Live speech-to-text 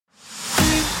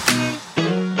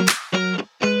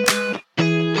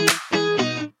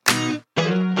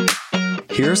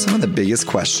Here are some of the biggest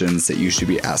questions that you should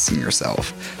be asking yourself.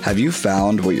 Have you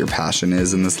found what your passion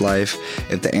is in this life?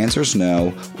 If the answer is no,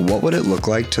 what would it look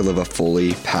like to live a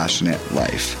fully passionate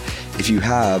life? If you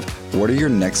have, what are your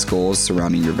next goals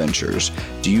surrounding your ventures?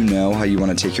 Do you know how you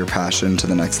want to take your passion to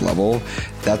the next level?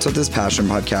 That's what this Passion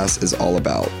Podcast is all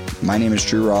about. My name is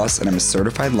Drew Ross, and I'm a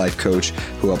certified life coach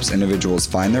who helps individuals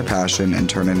find their passion and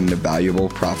turn it into valuable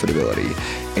profitability.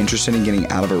 Interested in getting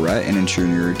out of a rut and into your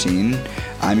new routine?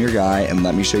 I'm your guy, and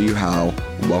let me show you how.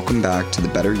 Welcome back to the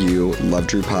Better You Love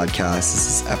Drew podcast.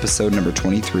 This is episode number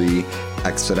 23,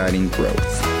 Expediting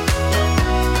Growth.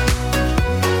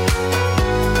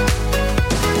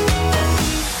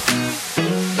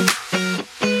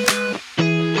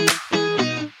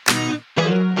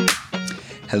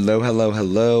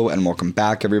 Hello, and welcome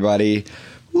back, everybody.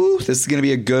 Woo, this is going to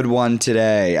be a good one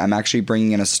today. I'm actually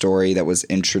bringing in a story that was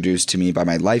introduced to me by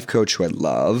my life coach, who I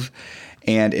love,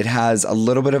 and it has a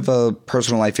little bit of a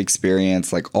personal life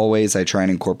experience. Like always, I try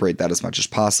and incorporate that as much as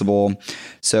possible.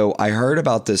 So I heard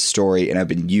about this story, and I've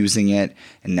been using it,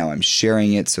 and now I'm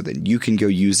sharing it so that you can go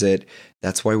use it.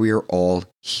 That's why we are all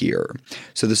here.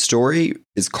 So the story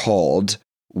is called,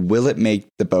 Will It Make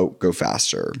the Boat Go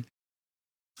Faster?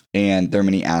 And there are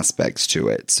many aspects to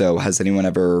it. So has anyone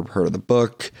ever heard of the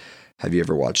book? Have you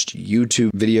ever watched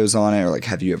YouTube videos on it? Or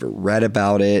have you ever read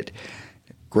about it?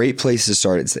 Great place to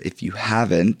start is if you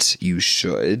haven't, you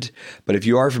should. But if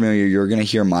you are familiar, you're going to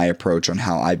hear my approach on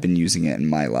how I've been using it in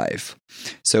my life.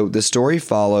 So the story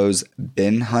follows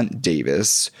Ben Hunt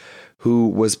Davis, who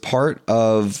was part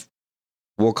of,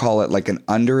 we'll call it like an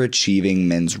underachieving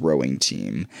men's rowing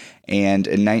team. And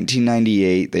in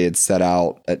 1998, they had set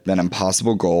out an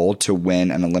impossible goal to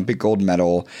win an Olympic gold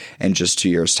medal in just 2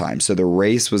 years' time. So the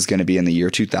race was going to be in the year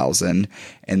 2000,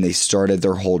 and they started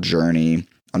their whole journey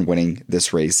on winning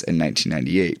this race in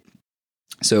 1998.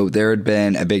 So there had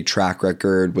been a big track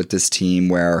record with this team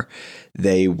where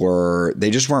they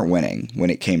just weren't winning when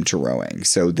it came to rowing.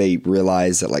 So they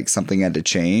realized that something had to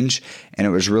change, and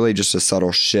it was really just a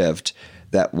subtle shift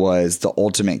that was the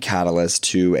ultimate catalyst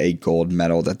to a gold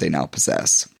medal that they now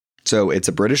possess. So it's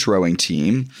a British rowing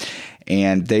team,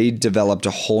 and they developed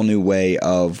a whole new way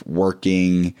of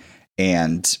working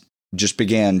and just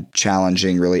began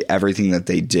challenging really everything that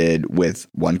they did with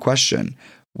one question: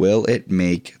 will it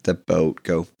make the boat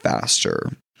go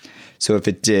faster? So if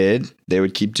it did, they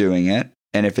would keep doing it.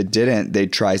 And if it didn't,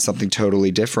 they'd try something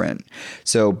totally different.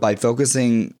 So by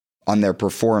focusing on their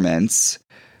performance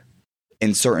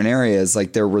in certain areas,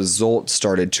 their results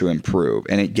started to improve,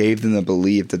 and it gave them the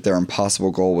belief that their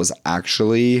impossible goal was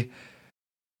actually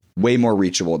way more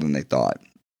reachable than they thought.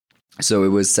 So it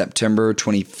was September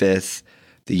 25th,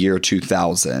 the year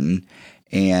 2000,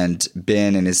 and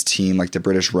Ben and his team, the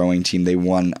British rowing team, they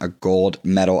won a gold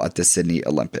medal at the Sydney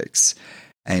Olympics.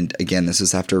 And again, this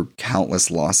is after countless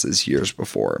losses years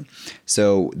before.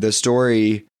 So the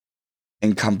story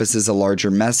encompasses a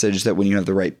larger message that when you have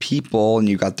the right people and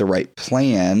you got the right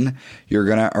plan, you're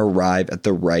going to arrive at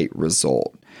the right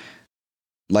result.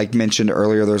 Like mentioned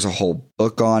earlier, there's a whole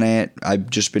book on it. I've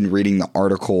just been reading the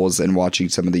articles and watching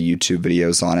some of the YouTube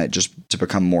videos on it just to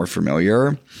become more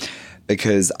familiar,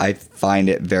 because I find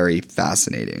it very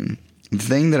fascinating. The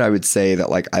thing that I would say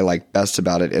that I like best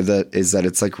about it is that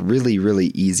it's really, really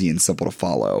easy and simple to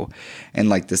follow. And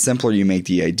the simpler you make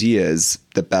the ideas,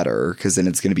 the better, because then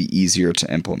it's going to be easier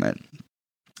to implement.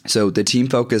 So the team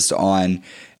focused on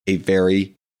a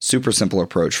very super simple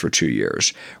approach for 2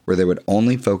 years, where they would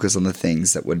only focus on the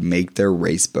things that would make their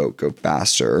race boat go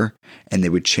faster, and they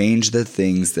would change the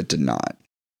things that did not.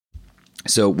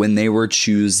 So when they were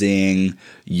choosing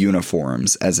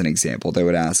uniforms, as an example, they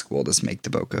would ask, will this make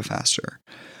the boat go faster?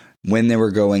 When they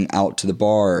were going out to the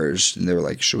bars, and they were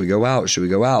like, should we go out? Should we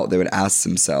go out? They would ask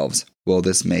themselves, will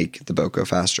this make the boat go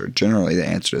faster? Generally, the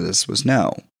answer to this was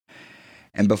no.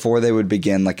 And before they would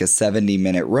begin a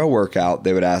 70-minute row workout,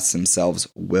 they would ask themselves,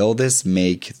 will this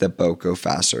make the boat go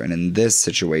faster? And in this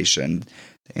situation,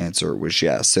 the answer was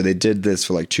yes. So they did this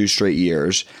for 2 straight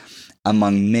years,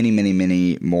 among many, many,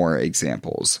 many more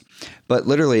examples. But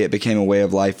literally, it became a way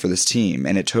of life for this team,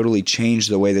 and it totally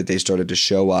changed the way that they started to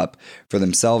show up for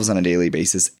themselves on a daily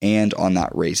basis and on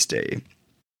that race day.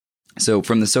 So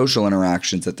from the social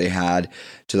interactions that they had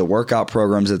to the workout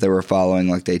programs that they were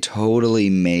following, they totally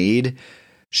made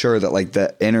sure that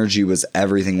the energy was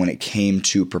everything when it came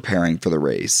to preparing for the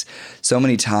race. So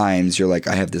many times you're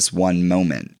I have this one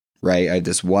moment, right? I have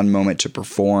this one moment to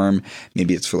perform.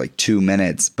 Maybe it's for 2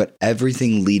 minutes, but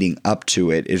everything leading up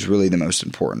to it is really the most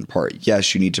important part.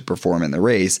 Yes, you need to perform in the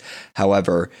race.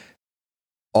 However,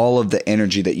 all of the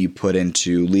energy that you put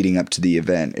into leading up to the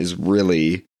event is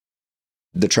really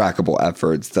the trackable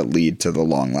efforts that lead to the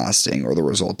long lasting or the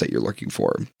result that you're looking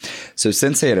for. So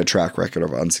since they had a track record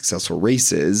of unsuccessful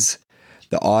races,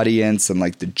 the audience and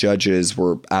like the judges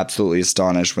were absolutely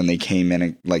astonished when they came in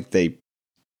and like they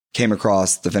came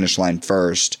across the finish line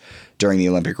first during the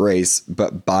Olympic race,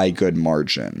 but by good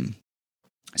margin.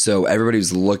 So everybody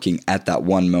was looking at that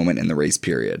one moment in the race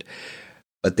period,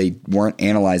 but they weren't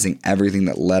analyzing everything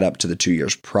that led up to the 2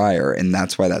 years prior. And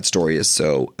that's why that story is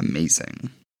so amazing.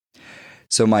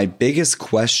 So my biggest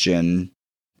question,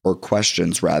 or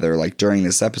questions rather, like during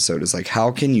this episode is like,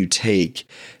 how can you take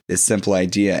this simple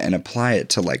idea and apply it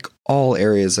to like all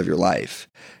areas of your life?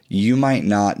 You might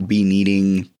not be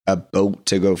needing a boat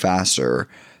to go faster,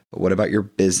 but what about your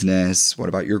business? What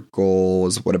about your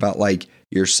goals? What about like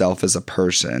yourself as a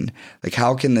person? Like,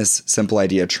 how can this simple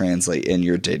idea translate in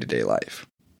your day-to-day life?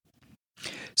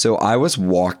 So I was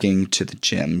walking to the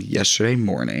gym yesterday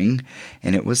morning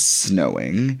and it was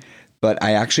snowing, but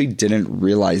I actually didn't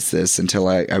realize this until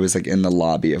I was like in the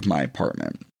lobby of my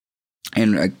apartment.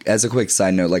 And as a quick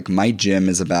side note, like my gym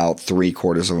is about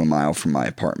 3/4 of a mile from my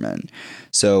apartment.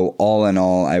 So all in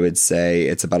all, I would say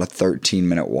it's about a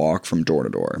 13-minute walk from door to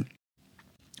door.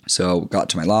 So got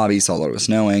to my lobby, saw that it was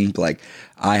snowing, but like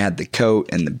I had the coat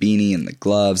and the beanie and the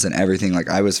gloves and everything. Like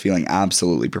I was feeling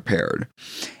absolutely prepared.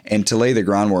 And to lay the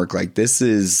groundwork, like this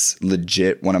is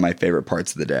legit one of my favorite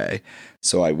parts of the day.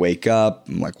 So I wake up,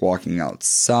 I'm like walking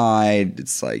outside.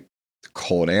 It's like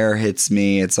cold air hits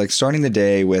me. It's like starting the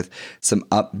day with some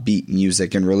upbeat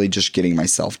music and really just getting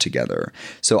myself together.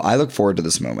 So I look forward to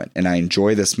this moment and I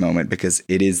enjoy this moment because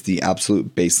it is the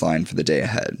absolute baseline for the day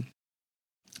ahead.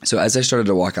 So as I started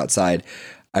to walk outside,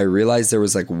 I realized there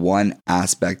was like one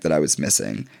aspect that I was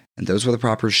missing, and those were the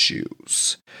proper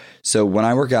shoes. So when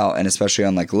I work out, and especially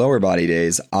on like lower body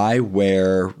days, I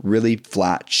wear really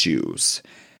flat shoes.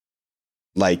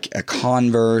 Like a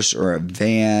Converse or a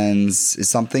Vans is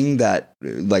something that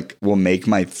like will make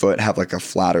my foot have like a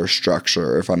flatter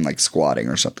structure if I'm like squatting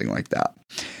or something like that.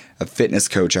 A fitness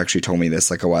coach actually told me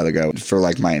this like a while ago for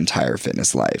like my entire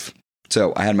fitness life.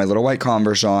 So I had my little white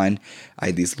Converse on. I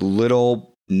had these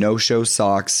little no-show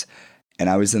socks and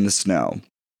I was in the snow.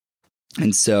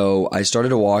 And so I started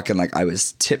to walk and like I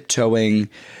was tiptoeing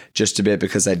just a bit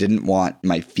because I didn't want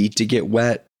my feet to get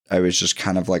wet. I was just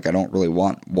kind of like, I don't really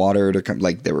want water to come,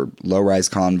 like they were low-rise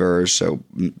Converse. So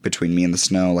between me and the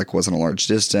snow, like wasn't a large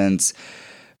distance.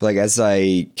 But like as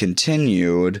I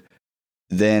continued,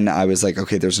 then I was like,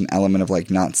 okay, there's an element of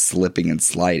like not slipping and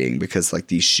sliding because like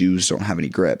these shoes don't have any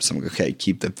grip. So I'm like, okay,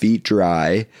 keep the feet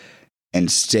dry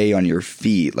and stay on your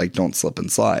feet. Like don't slip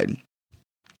and slide.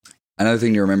 Another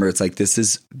thing to remember, it's like this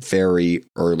is very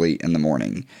early in the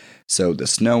morning. So the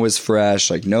snow is fresh,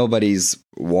 like nobody's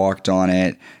walked on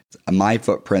it. My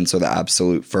footprints are the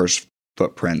absolute first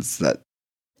footprints that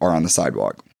are on the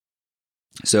sidewalk.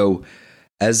 So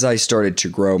as I started to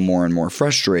grow more and more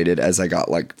frustrated, as I got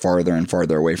like farther and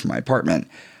farther away from my apartment,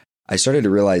 I started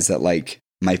to realize that like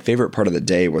my favorite part of the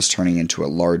day was turning into a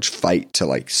large fight to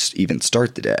like even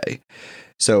start the day.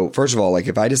 So first of all, like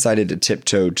if I decided to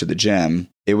tiptoe to the gym,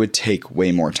 it would take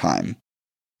way more time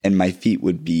and my feet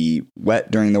would be wet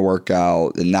during the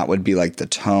workout. And that would be like the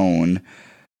tone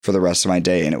for the rest of my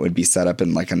day. And it would be set up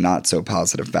in like a not so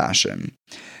positive fashion.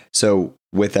 So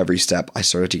with every step, I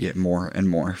started to get more and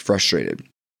more frustrated.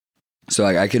 So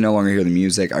like I could no longer hear the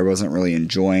music. I wasn't really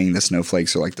enjoying the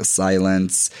snowflakes or like the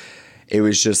silence. It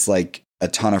was just like a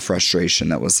ton of frustration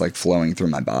that was like flowing through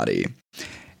my body.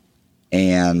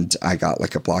 And I got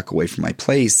like a block away from my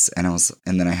place and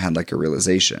then I had like a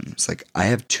realization. It's like, I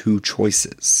have two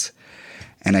choices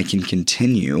and I can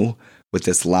continue with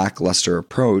this lackluster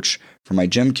approach for my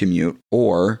gym commute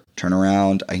or turn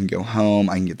around. I can go home.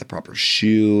 I can get the proper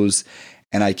shoes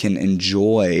and I can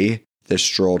enjoy this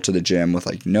stroll to the gym with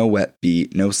like no wet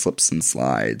feet, no slips and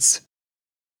slides.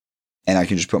 And I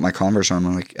can just put my Converse on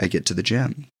when like I get to the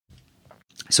gym.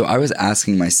 So I was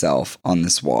asking myself on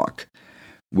this walk,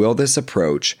 will this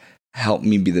approach help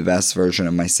me be the best version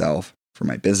of myself for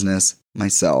my business,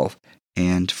 myself,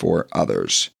 and for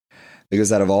others?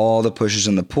 Because out of all the pushes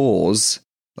and the pulls,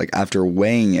 like after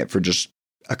weighing it for just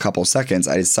a couple seconds,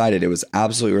 I decided it was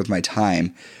absolutely worth my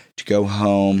time to go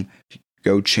home,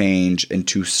 go change, and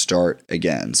to start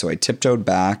again. So I tiptoed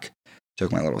back,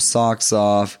 took my little socks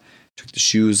off, took the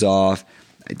shoes off.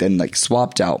 I then like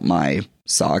swapped out my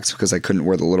socks because I couldn't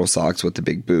wear the little socks with the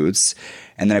big boots.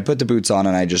 And then I put the boots on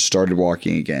and I just started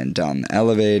walking again down the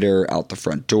elevator, out the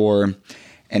front door.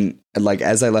 And like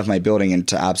as I left my building, and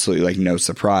to absolutely like no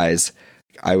surprise,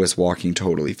 I was walking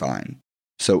totally fine.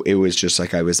 So it was just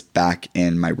like I was back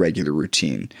in my regular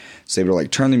routine. So able to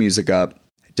like turn the music up.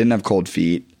 I didn't have cold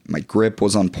feet. my grip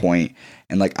was on point,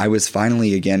 and like I was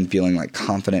finally again feeling like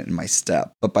confident in my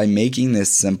step. But by making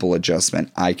this simple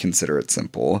adjustment, I consider it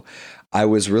simple, I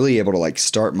was really able to like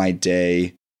start my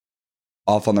day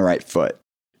off on the right foot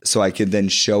so I could then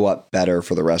show up better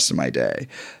for the rest of my day.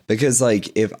 Because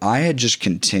like if I had just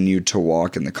continued to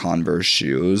walk in the Converse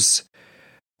shoes,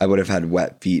 I would have had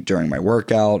wet feet during my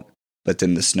workout, but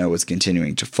then the snow was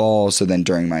continuing to fall. So then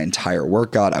during my entire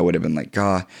workout, I would have been like,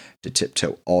 to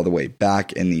tiptoe all the way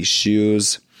back in these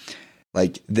shoes.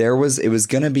 Like it was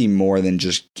going to be more than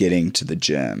just getting to the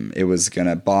gym. It was going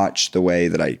to botch the way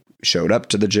that I showed up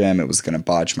to the gym. It was going to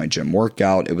botch my gym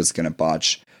workout. It was going to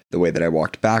botch the way that I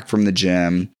walked back from the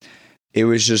gym. It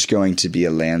was just going to be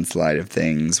a landslide of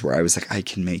things where I was like, I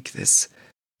can make this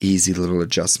easy little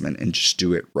adjustment and just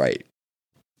do it right.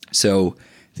 So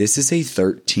this is a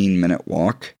 13-minute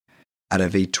walk out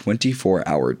of a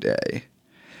 24-hour day.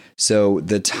 So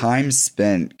the time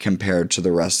spent compared to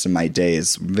the rest of my day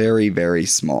is very, very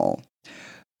small.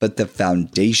 But the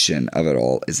foundation of it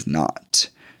all is not.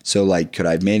 So like, could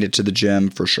I have made it to the gym?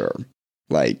 For sure.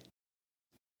 Like,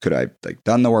 could I like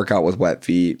done the workout with wet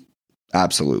feet?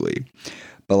 Absolutely.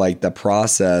 But like the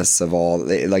process of all,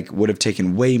 it like would have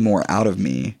taken way more out of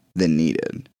me than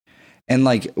needed. And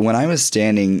like when I was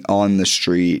standing on the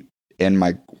street in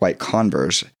my white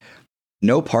Converse,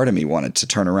 no part of me wanted to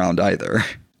turn around either.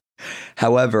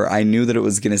 However, I knew that it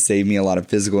was going to save me a lot of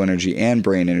physical energy and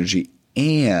brain energy,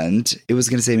 and it was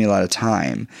going to save me a lot of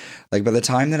time. Like by the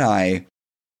time that I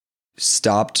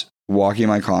stopped walking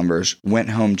my Converse, went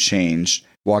home, changed,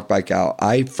 walked back out,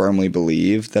 I firmly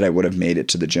believe that I would have made it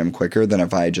to the gym quicker than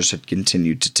if I just had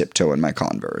continued to tiptoe in my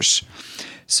Converse.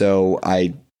 So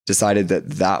I decided that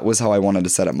that was how I wanted to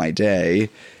set up my day,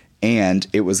 and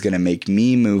it was going to make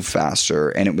me move faster,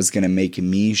 and it was going to make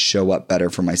me show up better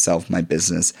for myself, my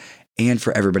business, and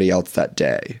for everybody else that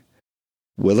day.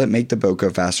 Will it make the boat go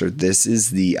faster? This is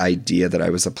the idea that I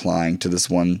was applying to this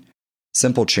one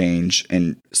simple change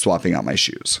in swapping out my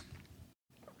shoes.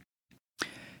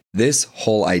 This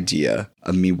whole idea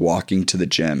of me walking to the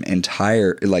gym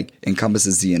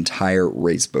encompasses the entire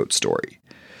race boat story.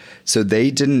 So they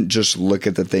didn't just look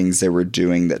at the things they were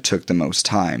doing that took the most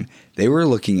time. They were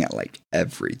looking at like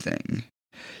everything.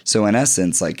 So in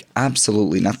essence, like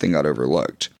absolutely nothing got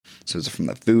overlooked. So it's from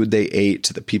the food they ate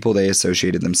to the people they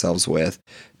associated themselves with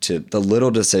to the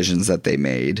little decisions that they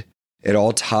made. It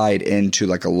all tied into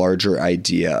like a larger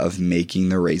idea of making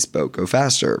the race boat go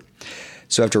faster.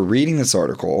 So after reading this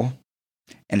article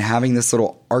and having this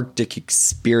little Arctic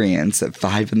experience at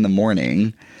 5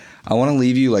 a.m, I want to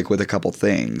leave you like with a couple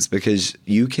things, because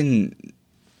you can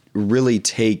really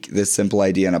take this simple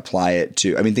idea and apply it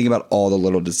to, think about all the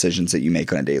little decisions that you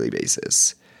make on a daily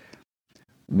basis.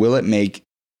 Will it make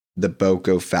the boat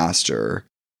go faster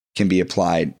can be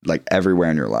applied like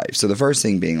everywhere in your life. So the first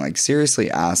thing being like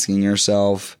seriously asking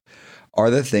yourself, are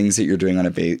the things that you're doing on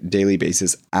a daily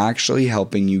basis actually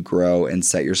helping you grow and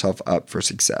set yourself up for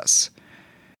success?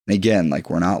 And again, like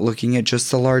we're not looking at just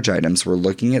the large items. We're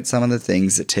looking at some of the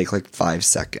things that take like 5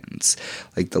 seconds,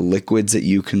 like the liquids that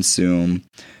you consume,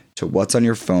 to what's on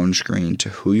your phone screen, to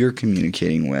who you're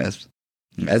communicating with.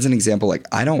 As an example, like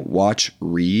I don't watch,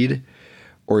 read,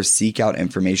 or seek out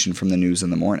information from the news in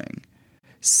the morning.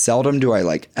 Seldom do I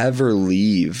like ever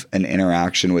leave an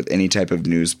interaction with any type of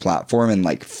news platform and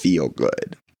like feel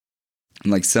good.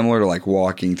 And like similar to like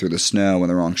walking through the snow in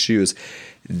the wrong shoes,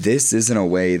 this isn't a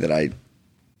way that I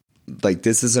like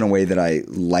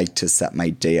to set my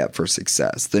day up for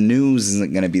success. The news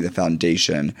isn't going to be the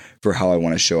foundation for how I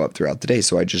want to show up throughout the day,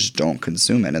 so I just don't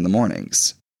consume it in the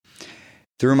mornings.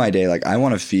 Through my day, like I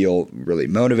want to feel really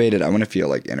motivated. I want to feel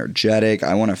like energetic.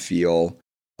 I want to feel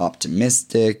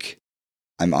optimistic.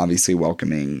 I'm obviously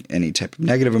welcoming any type of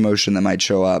negative emotion that might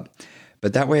show up,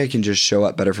 but that way I can just show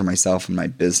up better for myself and my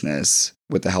business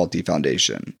with a healthy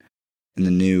foundation. In the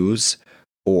news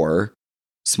or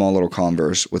small little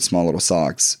Converse with small little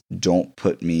socks don't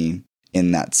put me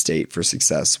in that state for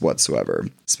success whatsoever,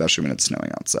 especially when it's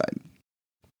snowing outside.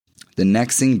 The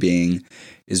next thing being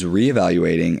is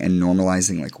reevaluating and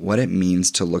normalizing like what it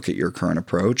means to look at your current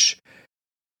approach,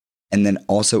 and then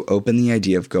also open the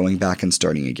idea of going back and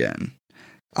starting again.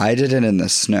 I did it in the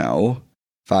snow,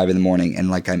 5 a.m,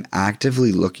 and like I'm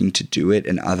actively looking to do it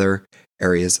in other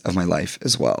areas of my life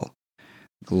as well.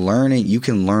 You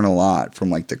can learn a lot from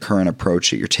like the current approach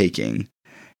that you're taking,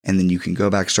 and then you can go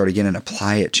back, start again, and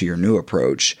apply it to your new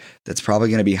approach that's probably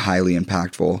going to be highly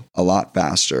impactful, a lot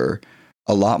faster,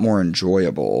 a lot more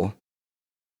enjoyable,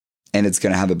 and it's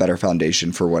going to have a better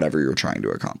foundation for whatever you're trying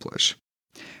to accomplish.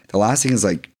 The last thing is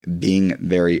like being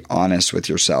very honest with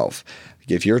yourself.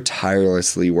 Like if you're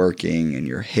tirelessly working and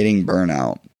you're hitting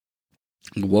burnout,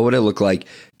 What would it look like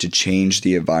to change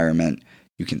the environment?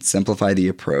 You can simplify the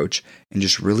approach and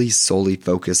just really solely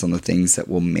focus on the things that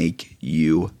will make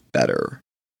you better.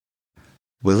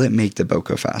 Will it make the boat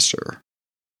go faster?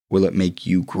 Will it make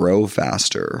you grow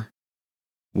faster?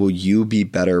 Will you be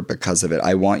better because of it?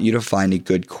 I want you to find a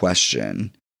good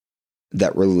question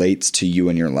that relates to you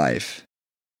in your life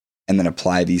and then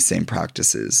apply these same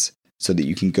practices so that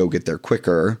you can go get there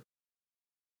quicker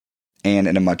and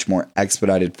in a much more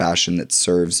expedited fashion that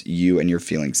serves you and your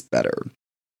feelings better.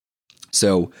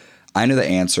 So I know the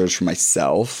answers for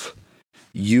myself.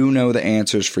 You know the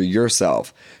answers for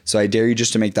yourself. So I dare you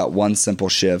just to make that one simple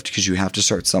shift, because you have to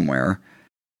start somewhere,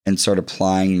 and start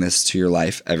applying this to your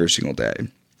life every single day.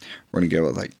 We're going to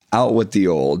go out with the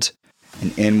old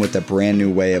and in with a brand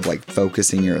new way of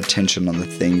focusing your attention on the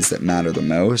things that matter the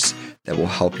most that will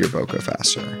help your boat go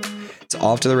faster. It's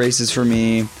off to the races for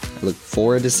me. I look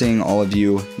forward to seeing all of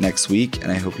you next week, and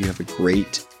I hope you have a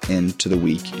great end to the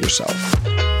week yourself.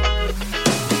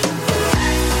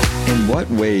 In what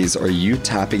ways are you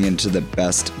tapping into the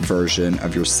best version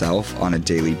of yourself on a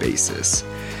daily basis?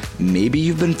 Maybe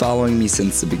you've been following me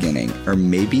since the beginning, or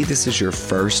maybe this is your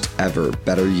first ever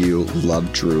Better You,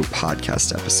 Love Drew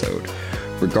podcast episode.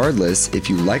 Regardless, if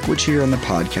you like what you hear on the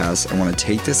podcast and want to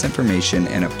take this information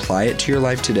and apply it to your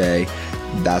life today,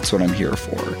 that's what I'm here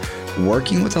for.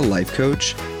 Working with a life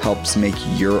coach helps make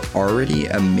your already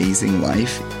amazing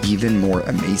life even more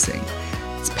amazing.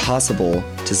 It's possible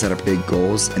to set up big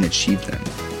goals and achieve them.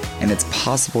 And it's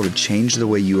possible to change the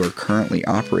way you are currently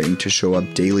operating to show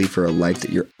up daily for a life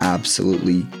that you're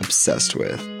absolutely obsessed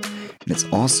with. And it's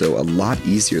also a lot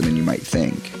easier than you might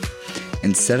think.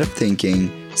 Instead of thinking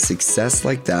success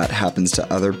like that happens to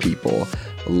other people,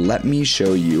 let me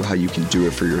show you how you can do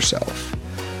it for yourself.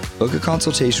 Book a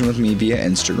consultation with me via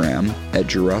Instagram at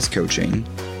Drew Ross Coaching.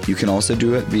 You can also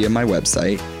do it via my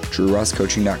website,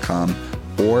 drewrosscoaching.com,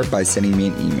 or by sending me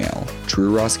an email,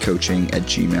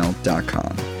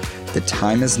 drewrosscoaching@gmail.com. The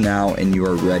time is now and you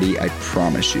are ready, I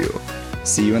promise you.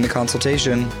 See you in the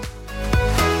consultation.